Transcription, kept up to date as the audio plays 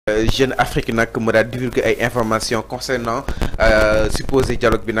Jeune Afrique nag mu daal divulguer ay informations concernant supposé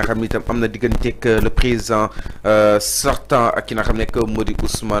dialogue bi nga xam ni itam am na digganteeg le président sortant ak ki nga xam ne que moo di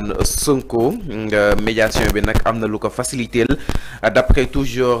Ousmane Sonko médiation bi nag am na lu ko faciliter d'après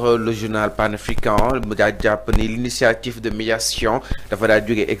toujours le journal panafricain mu daa jàpp ni l'initiative de médiation dafa daal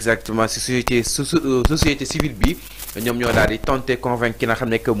jógee exactement ci société civile bi ñoom ñoo daal di tenter convaincre ki nga xam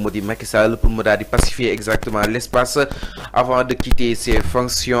ne que moo di Macky Sall pour mu daal di pacifier exactement l'espace avant de quitter ses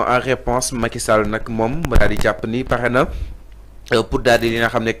fonctions. En réponse Macky Sall nag moom mu daal di jàpp ni pare na pour daal di li nga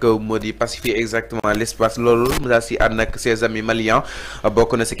xam ne que moo di pacifier exactement l'espace loolu mu daal si ànd ak ses amis maliens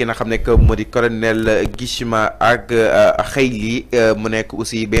bokk na si ki nga xam ne que moo di colonel Guichema ak Khayli mu nekk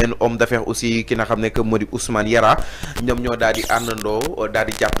aussi benn homme d'affaires aussi ki nga xam ne que moo di Ousmane Yara ñoom ñoo daal di àndandoo daal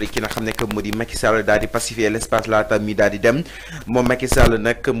di jàppale ki nga xam ne que moo di Macky Sall daal di pacifier l'espace laata mi daal di dem moom Macky Sall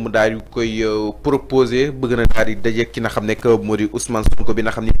nag mu daal di koy proposer bëgg na daal di daje ki nga xam ne que moo di Ousmane Sonko bi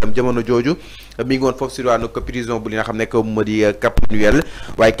nga xam ne itam jamono jooju mi ngi woon foofu si waanu ko prison bu li nga xam ne que moo di Cap Manuel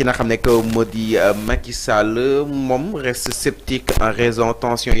waaye ki nga xam ne que moo di Macky Sall moom reste sceptique en raison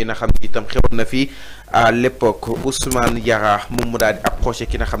tension yi nga xam ne itam xewoon na fi à l'époque. Ousmane Yara moom mu daal di approché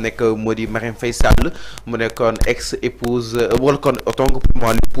ki nga xam ne que moo di Marieme Faye Sall mu nekkoon ex épouse wala kon autant que pour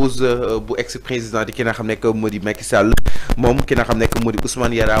moi l'épouse bu ex président di ki nga xam ne que moo di Macky Sall moom ki nga xam ne que moo di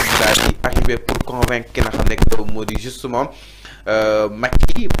Ousmane Yara mu daal di arrivé pour convaincre ki nga xam ne que moo di justement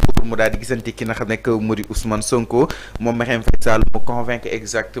Macky pour mu daal di gisante ki nga xam ne que moo di Ousmane Sonko moom Marieme Faye Sall mu convaincre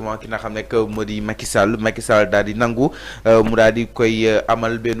exactement ki nga xam ne que moo di Macky Sall daal di nangu mu daal di koy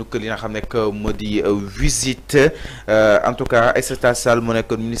amal benn kër yi nga xam ne que moo di visite en tout cas Aïssata Sall mu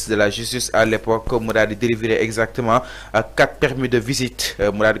nekk ministre de la justice à l'époque mu daal di délivrer exactement 4 permis de visite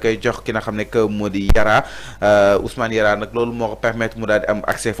mu daal di koy jox ki nga xam ne que moo di Yara Ousmane Yara nag loolu moo ko permettre mu daal di am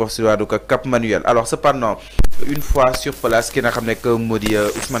accès foofu si waadu ko Cap Manuel. Alors cependant une fois sur place ki nga xam ne que moo di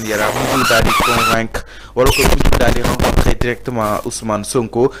Ousmane Yara mu daal di convaincre wala ko mu daal di rencontrer directement Ousmane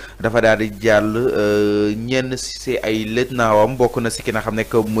Sonko dafa daal di jàll ñenn si ay lieutenant-am bokk na si ki nga xam ne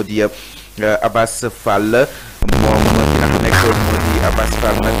que moo di Abbas Fall moom ki nga xam ne que moo di Abbas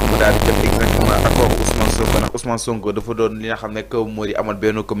Fall nag mu daal di def exactement accord Ousmane Sonko ndax Ousmane Sonko dafa doon li nga xam ne que moo di amal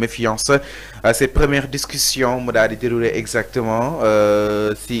benn ko méfiance ces premières discussions mu daal di dérouler exactement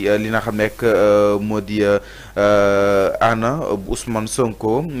si li nga xam ne que moo di ana Ousmane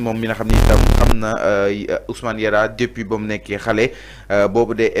Sonko moom mi nga xam ne itam xam na Ousmane Yara depuis ba mu nekkee xale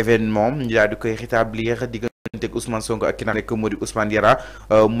boobu des événements ñu daal di koy rétablir diggante Ousmane Sonko ak ki nga xam ne que moo di Ousmane Yara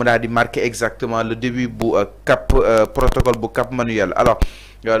mu daal di marquer exactement le début bu protocole bu Cap Manuel. Alors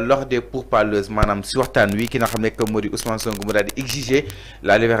lors des pourparlers maanaam si waxtaan wi ki nga xam ne que moo di Ousmane Sonko mu daal di exiger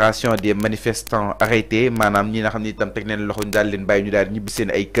la libération des manifestants arrêtés maanaam ñi nga xam ne itam teg neen loxo ñu daal leen bàyyi ñu daal di ñibbi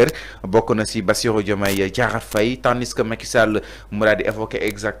seen ay kër bokk na si Bassirou Diomaye Diakhar Faye tandis que Macky Sall mu daal di évoquer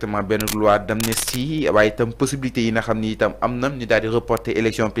exactement benn loi d'amnistie waaye itam possibilité yi nga xam ni itam am na ñu daal di reporter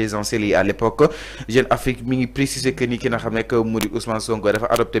élection présidentielle yi à l'époque. Jeune Afrique mi ngi préciser que ni ki nga xam ne que moo di Ousmane Sonko dafa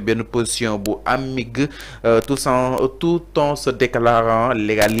adopté benn position bu ambigue tout en se déclarant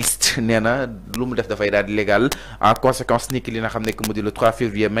légaliste nee na lu mu def dafay daal di légal en conséquence ni ki li nga xam ne que mu di le 3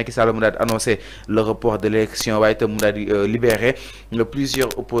 février Macky Sall mu daal di annoncé le report de l'élection waaye itam mu daal di libérer plusieurs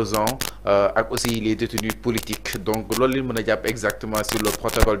opposants ak aussi les détenus politiques. Donc loolu li mën a jàpp exactement sur le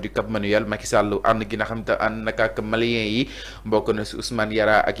protocole du Cap Manuel. Macky Sall ànd gi nga xam te ànd naka ak maliens yi bokk na si Ousmane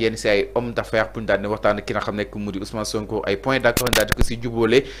Yara ak yenn si ay hommes d'affaires pour ñu daal di waxtaan ki nga xam ne que mu di Ousmane Sonko ay points d'accord daal di ko si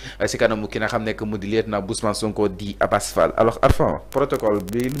jubóole si kanamu ki nga xam ne que mu di lieutenant Ousmane Sonko di Abbas Fall. Alors Arfan protocole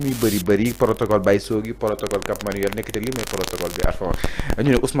bi lu muy bëri protocole Baye Sogui protocole Cap Manuel nekk te li muy protocole bi Arfan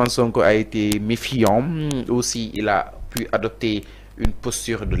ñu ne Ousmane Sonko a été méfiant aussi il a pu adopter une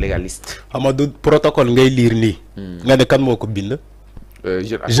posture de légaliste. Amadou protocole ngay lire nii. nga ne kan moo ko bind.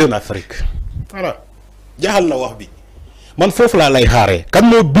 Jeune Afrique. voilà jaaxal na wax bi man foofu laa lay xaaree. kan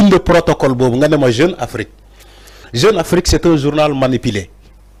moo bind protocole boobu nga ne ma Jeune Afrique. Jeune Afrique c'est un journal manipulé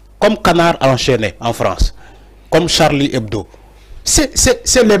comme Canard enchaîné en France comme Charlie Hebdo.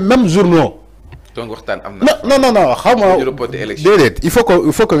 C'est les mêmes journaux. Donc non xam nga déedéet il faut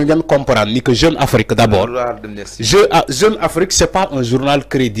que ngeen comprendre ni que Jeune Afrique d'abord. Jeune Afrique c'est pas un journal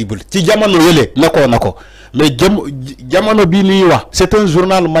crédible ci jamono yële na ko mais jamono bii ñuy wax c'est un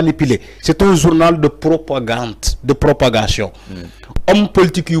journal manipulé c'est un journal de propagande de propagation. Homme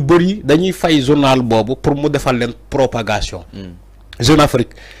politique yu bëri dañuy fay journal boobu pour mu defal leen propagation. Jeune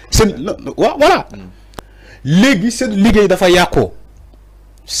Afrique c'est voilà. léegi seen liggéey dafa yàqoo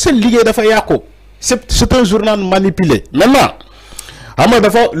c'est un journal manipulé maintenant xam nga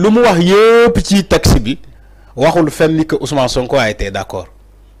dafa lu mu wax yëpp ci texte bi waxul fenn ni que Ousmane Sonko a été d'accord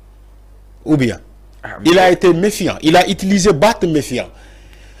ou bien il a été méfiant il a utilisé baat méfiant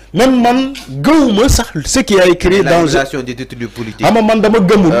même man gëwuma sax ce qui a écrit dans l'annulation des détenus politiques. ama man dama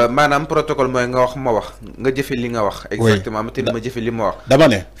gëmul maanaam protocole mooy nga wax ma wax nga jëfe li nga wax. exactement ma te ma jëfe li ma wax. dama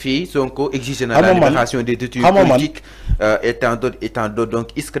ne fii Sonko exigé na la libération des détenus politiques et tant d'autres donc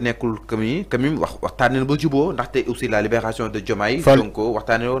est-ce que nekkul quand même waxtaanee na ba juboo ndaxte aussi la libération de Diomaye. Sonko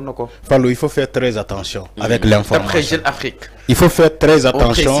waxtaanee woon na ko. Fallou, il faut faire très attention avec l'information. D'après Jeune Afrique. Il faut faire très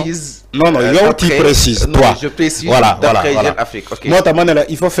attention. On précise. Non, yow tu précises. Toi. Je précise. Voilà. Jeune Afrique. Ok. Moi,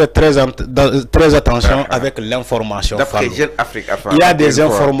 il faut faire très attention avec l'information. D'après Jeune Afrique. Il y a des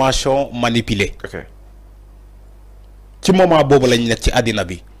informations manipulées. Ok. Ci moment bobu lañ nek ci adina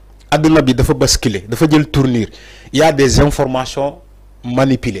bi. Adina bi dafa basculer, dafa jël tournure. Il y a des informations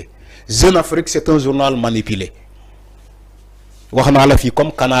manipulées. Jeune Afrique, c'est un journal manipulé. Waxna la fi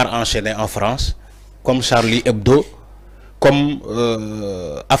comme Canard enchaîné en France, comme Charlie Hebdo, comme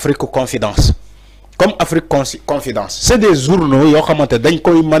Afrique Confidence. Comme Afrique Confidence. C'est des journaux yo xamanté dañ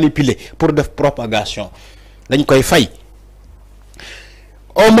koy manipuler pour def propagation. Dañ koy fay.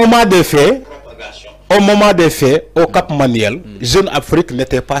 Au moment des faits, au Cap Manuel, Jeune Afrique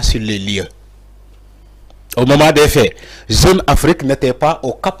n'était pas sur les lieux. Au moment des faits, Jeune Afrique n'était pas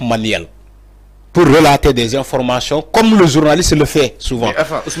au Cap Manuel pour relater des informations comme le journaliste le fait souvent. Mais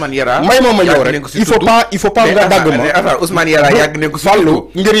enfin, Ousmane Yara, il faut pas regarder Ousmane Yara yag nek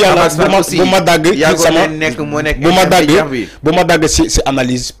Fallou ngir yalla buma dag ci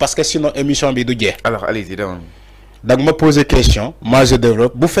analyse parce que sinon émission bi du jeex. Alors allez-y donc. Donc me poser question, moi je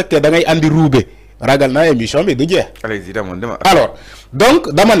développe. Bu fekkee da ngay andi roubé ragal na émission bi du jeex. Allez-y donc. Alors, donc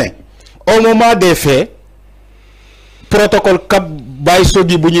dama né au moment des faits protocole Cap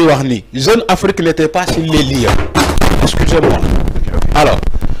Sogi bu ñuy wax ni Jeune Afrique n'était pas sur les lieux. Excusez-moi. Alors,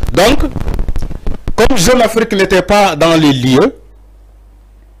 donc comme Jeune Afrique n'était pas dans les lieux,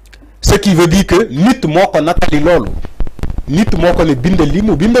 ce qui veut dire que nit moko natali lolu. Nit moko ne bind li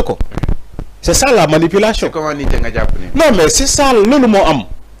mu bind ko. C'est ça la manipulation. C'est comment nit nga japp ni? Non mais c'est ça lolu mo am.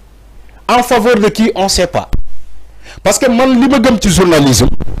 En faveur de qui on sait pas. Parce que man li ma gëm ci journalisme,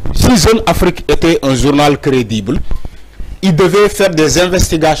 si Jeune Afrique était un journal crédible, il devait faire des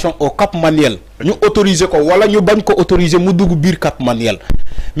investigations au Cap Manuel. Nous autoriser quoi, voilà nous bañ ko autoriser mu dugg bir Cap Manuel.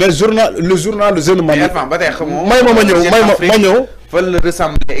 Mais le journal Jeune Manuel. Ma ñew veulent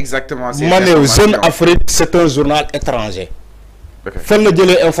ressembler exactement ces Jeune Afrique, c'est un journal étranger. Fan la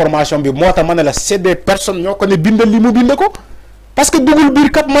jëlé information bi mota mané la c'est des personnes ñoo ko né bindal li mu bind ko parce que dugul bir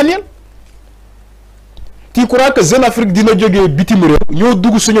Cap Manuel. Tu crois que Jeune Afrique dina jógee bitim réew ñoo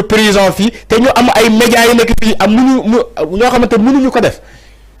dugg suñu président fi té ñu am ay médias yi nek fi am ñoo xamanté mënuñu ko def.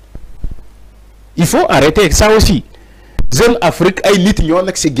 Il faut arrêter ça aussi. Jeune Afrique ay nit ñoo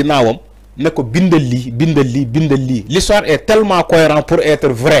nek ci ginnaawam ne ko bindal li. L'histoire est tellement cohérente pour être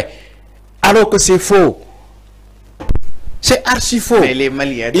vrai alors que c'est faux. C'est archi faux. Mais les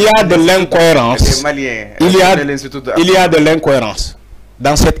Maliens, il y a de l'incohérence. Les Maliens, il y a de l'incohérence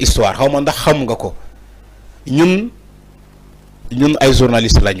dans cette histoire. Xaw ma ndax xam nga ko. ñun ay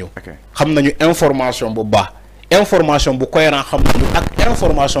journalistes lañu. Xam nañu information bu baax, information bu cohérent xam nañu ak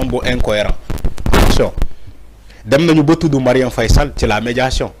information bu incohérent. Attention. Dem nañu ba tuddu Marieme Faye Sall ci la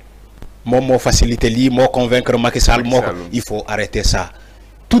médiation. Mom mo faciliter li, mo convaincre Macky Sall, il faut arrêter ça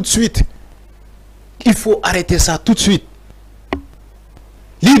tout de suite. Il faut arrêter ça tout de suite.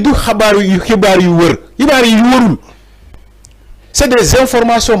 Li du xibaar yu wër, xibaar yu wërul. C'est des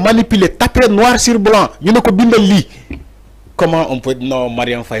informations manipulées, tapées noir sur blanc. Nous ne bindal li. Comment on peut non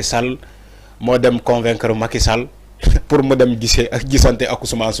Marieme Faye Sall mo dem convaincre Macky Sall pour mo dem gisante ak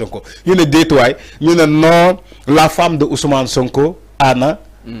Ousmane Sonko. Ñu ne détoy, ñu ne non la femme de Ousmane Sonko, Anna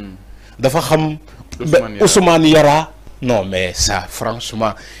dafa xam Ousmane Yara. Non mais ça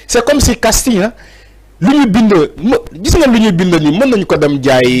franchement, c'est comme si casting hein. Luñu bind gis nga luñu bind ni mën nañ ko dem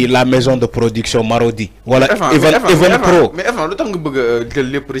jaay la maison de production Marodi wala Even Pro. Mais avant lu tax nga bëgg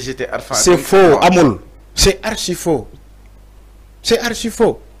jël lépp rejeter Arfan. C'est faux amul. C'est archi faux. C'est archi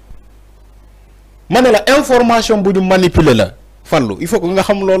faux. Mané la information bu ñu manipuler la Fallou il faut que nga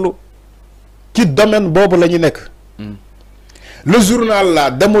xam lolu ci domaine bobu lañu nek. Le journal là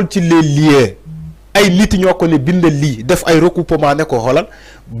demul ci les lieux ay nit ñoo ko ne bindal li def ay recoupement ne ko xolal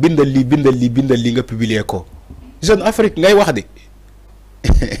bindal li nga publier ko. Jeune Afrique ngay wax di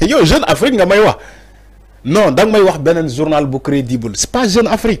yo Jeune Afrique nga may wax non dang may wax benen journal bu crédible c'est pas Jeune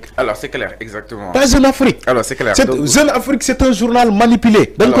Afrique. Alors c'est clair exactement. Pas Jeune Afrique. Alors c'est clair. Jeune Afrique c'est un journal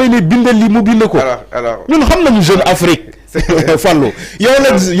manipulé. Dañ koy ne bindal li mu bind ko. Alors ñun xam nañu Jeune Afrique. Fallou yow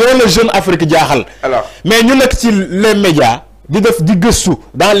la Jeune Afrique jaaxal. Alors mais ñu nek ci les médias di def di gëstu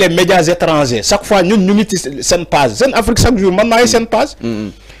dans les médias étrangers chaque fois ñun ñu ngi ci sen page Jeune Afrique chaque jour man maay sen page.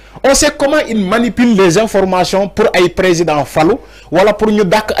 On sait comment ils manipulent les informations pour un président fallu, voilà pour nous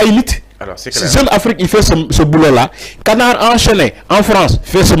dak ay nit. Alors, c'est clair. Jeune Afrique, il fait ce boulot-là. Canard enchaîné en France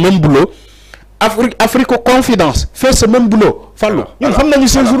fait ce même boulot. Afrique Confidence fait ce même boulot. Fallu. Nous sommes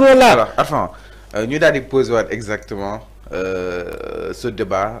ce jour-là. Alors, enfin, nous allons poser exactement ce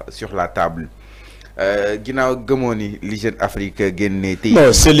débat sur la table. Ginaaw gëmoni li Jeune Afrique génné té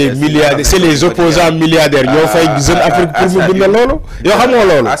non c'est les milliardaires c'est les opposants milliardaires ñoo fay Jeune Afrique pour mu bind lolu yo xamoo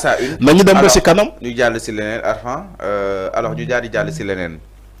lolu nañu dem ba ci kanam ñu jall ci leneen Arfan alors ñu jall ci leneen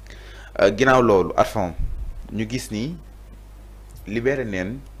ginaaw lolu Arfan ñu gis ni libérer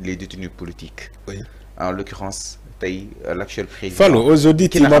neen les détenus politiques oui en l'occurrence l'actuel président Fallu aujourd'hui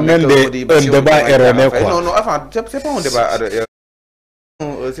tu m'amènes un débat erroné quoi non enfin c'est pas un débat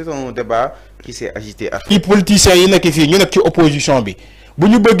c'est un débat qui s'est agité. Les politiciens yi nek fi ñu nek ci opposition bi bu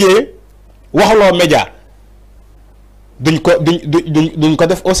ñu bëggé waxlo média duñ ko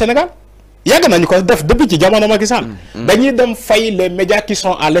def au Sénégal yag nañ ko def depuis ci jamono Macky Sall dañuy dem fay les médias qui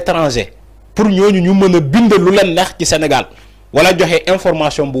sont à l'étranger pour ñooñu ñu mëna bind lu leen neex ci Sénégal wala joxe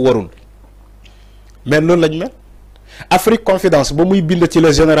information bu warul mais loolu lañ mel Afrique Confidence ba muy bind ci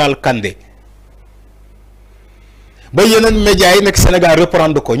le général Kandé ba yeneen médias yi nek Sénégal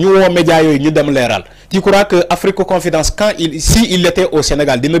reprendre ko ñu wo médias yoy ñu dem léral tu crois que Afrique Confidence quand il était au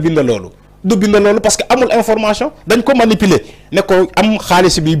Sénégal dina bind lolu du bind lolu parce que amul information dañ ko manipuler ne ko am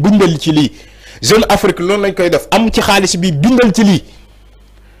xaliss bi bindal ci li Jeune Afrique loolu lañ koy def am ci xaliss bi bindal ci li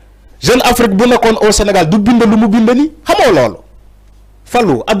Jeune Afrique bu nekkoon au Sénégal du bind lu mu bind ni xamoo lolu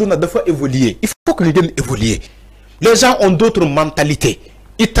Fallu aduna dafa évoluer il faut que ñu gën évoluer les gens ont d'autres mentalités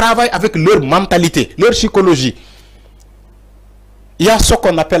ils travaillent avec leur mentalité leur psychologie. Il y a ce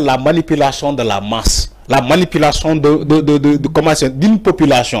qu'on appelle la manipulation de la masse, la manipulation d'une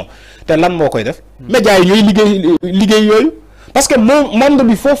population. C'est lan mo koy def médias yi ñoy liggéey yoyu parce que monde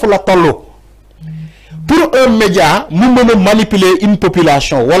bi fofu la tollo pour un média mu mëna manipuler une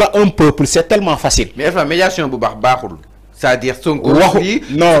population wala un peuple c'est tellement facile mais enfin médiation bu baaxul c'est-à-dire Sonko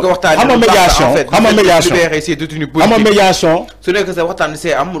non ama médiation ama médiation su nek sa waxtaan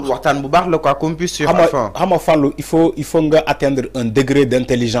c'est amul waxtaan bu baax la quoi comme plus sur ama Fallu il faut nga atteindre un degré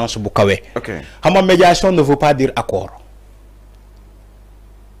d'intelligence bu kawé OK ama médiation ne veut pas dire accord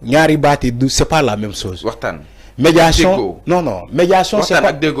ñaari baati du c'est pas la même chose waxtaan médiation non médiation c'est pas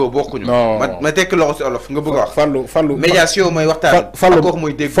ak dégo bokkuñu ma tek loxo ci olof nga bëgg wax Fallu médiation moy waxtaan accord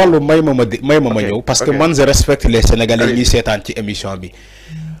moy dégo Fallu may ma ñëw parce que man je respecte les Sénégalais ñi sétane ci émission bi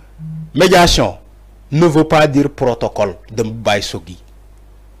médiation ne veut pas dire protocole de Baye Sogui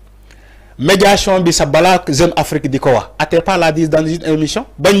médiation bi sa bala Jeune Afrique di ko wax Atepa la dit dans une émission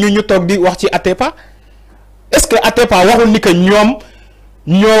bañ ñu tok di wax ci Atepa est-ce que Atepa waxul ni que ñom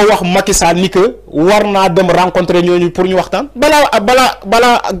ñoo wax Macky Sall ni que warna dem rencontrer ñooñu pour ñu waxtaan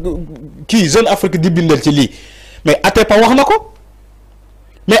bala ki Jeune Afrique di bindal ci li mais Atepa wax nako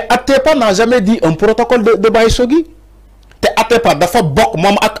mais Atepa n'a jamais dit un protocole de Baye Sogui te Atepa dafa bok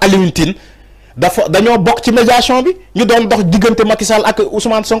mom ak Alioune dafa dañoo bok ci médiation bi ñu doon dox digënté Macky Sall ak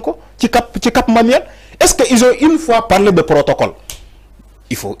Ousmane Sonko ci Cap Manuel est-ce que ils ont une fois parlé de protocole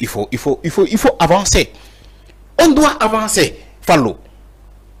il faut avancer on doit avancer Fallu.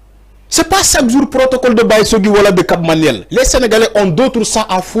 C'est pas chaque jour protocole de Baye Sogui ou de Cap Manuel. Les Sénégalais ont d'autres sangs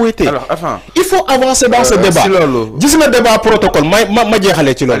à fouetter. Alors, enfin, il faut avancer dans ce débat. Dis le débat protocole.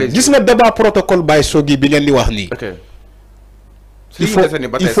 Dis le débat protocole Baye Sogui bi ngeen di wax ni. OK.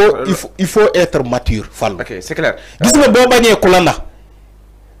 Il faut être mature, Fallu. OK, c'est clair. Dis le bo bañé kulanda.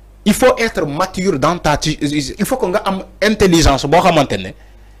 Il faut être mature dans ta il faut que nga am intelligence bo xamantene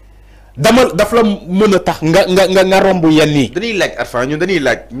daf la mën tax nga rombu yenn yi dañuy laaj Arfan ñun dañuy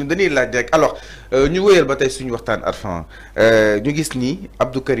laaj rek alors ñu wëyel ba tay suñu waxtaan Arfan ñu gis ni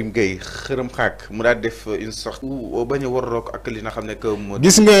Abdou Karim Gueye xërëm xaak mu da def une sorte ou baña warok ak li nga xamné que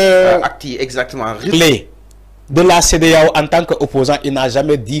gis nga acte exactement clé de la CEDEAO en tant qu'opposant il n'a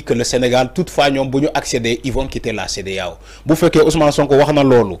jamais dit que le Sénégal toutefois ñom buñu accéder ils vont quitter la CEDEAO bu féké Ousmane Sonko wax na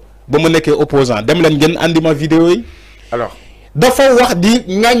lolu ba mu nekké opposant dem leen ngeen andi ma vidéo yi alors dafa wax di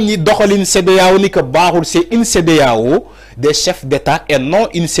ngagne doxaline CEDEAO ni que baaxul c'est une CEDEAO des chefs d'État et non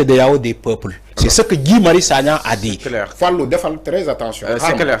une CEDEAO des peuples. C'est ce que Guy Marius Sagna a dit. Fallu defal très attention.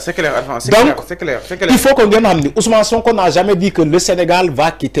 C'est clair il faut qu'on vienne amener Ousmane Sonko n'a jamais dit que le Sénégal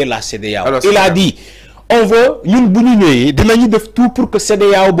va quitter la CEDEAO. Alors, il a dit on veut ñun bu ñu ñëwé dinañu def tout pour que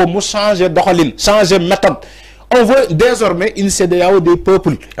CEDEAO bo mu changer doxaline changer méthode. On veut désormais une CEDEAO des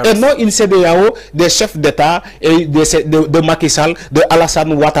peuples et non une CEDEAO des chefs d'État et de Macky Sall, de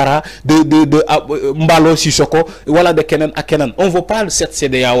Alassane Ouattara, de Mbalo Sissoko, voilà de Kenen à Kenen. On ne veut pas cette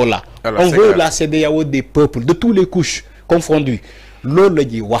CEDEAO là. Alors, on veut la CEDEAO des peuples, de toutes les couches confondues. loolu la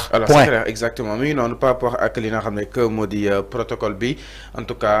ñuy wax. alors c'est clair exactement mi non par rapport ak li nga xam ne que moo di protocole bi en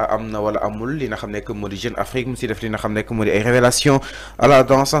tout cas am na wala amul li nga xam ne que moo di Jeune Afrique mu si def li nga xam ne que moo di ay révélation alors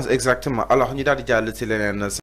dans le sens exactement alors ñu daal di jàll ci leneen.